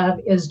one I love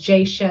is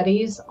Jay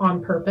Shetty's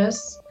On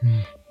Purpose.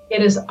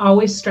 It is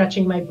always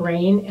stretching my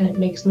brain, and it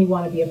makes me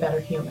want to be a better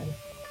human.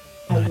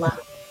 I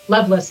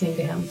love listening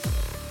to him.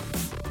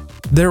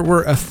 There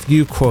were a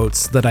few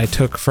quotes that I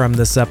took from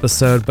this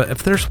episode, but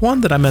if there's one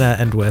that I'm going to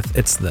end with,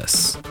 it's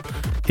this.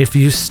 If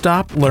you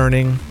stop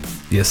learning,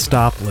 you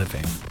stop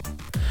living.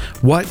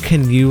 What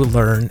can you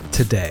learn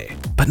today?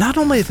 But not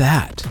only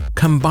that,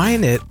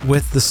 combine it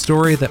with the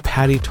story that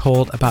Patty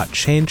told about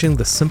changing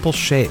the simple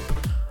shape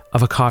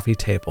of a coffee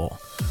table.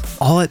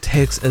 All it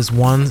takes is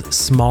one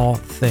small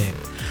thing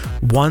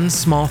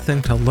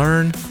to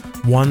learn,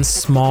 one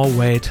small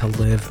way to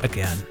live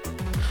again.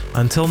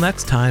 Until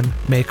next time,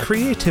 may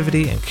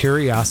creativity and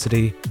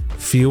curiosity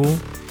fuel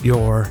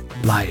your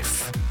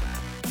life.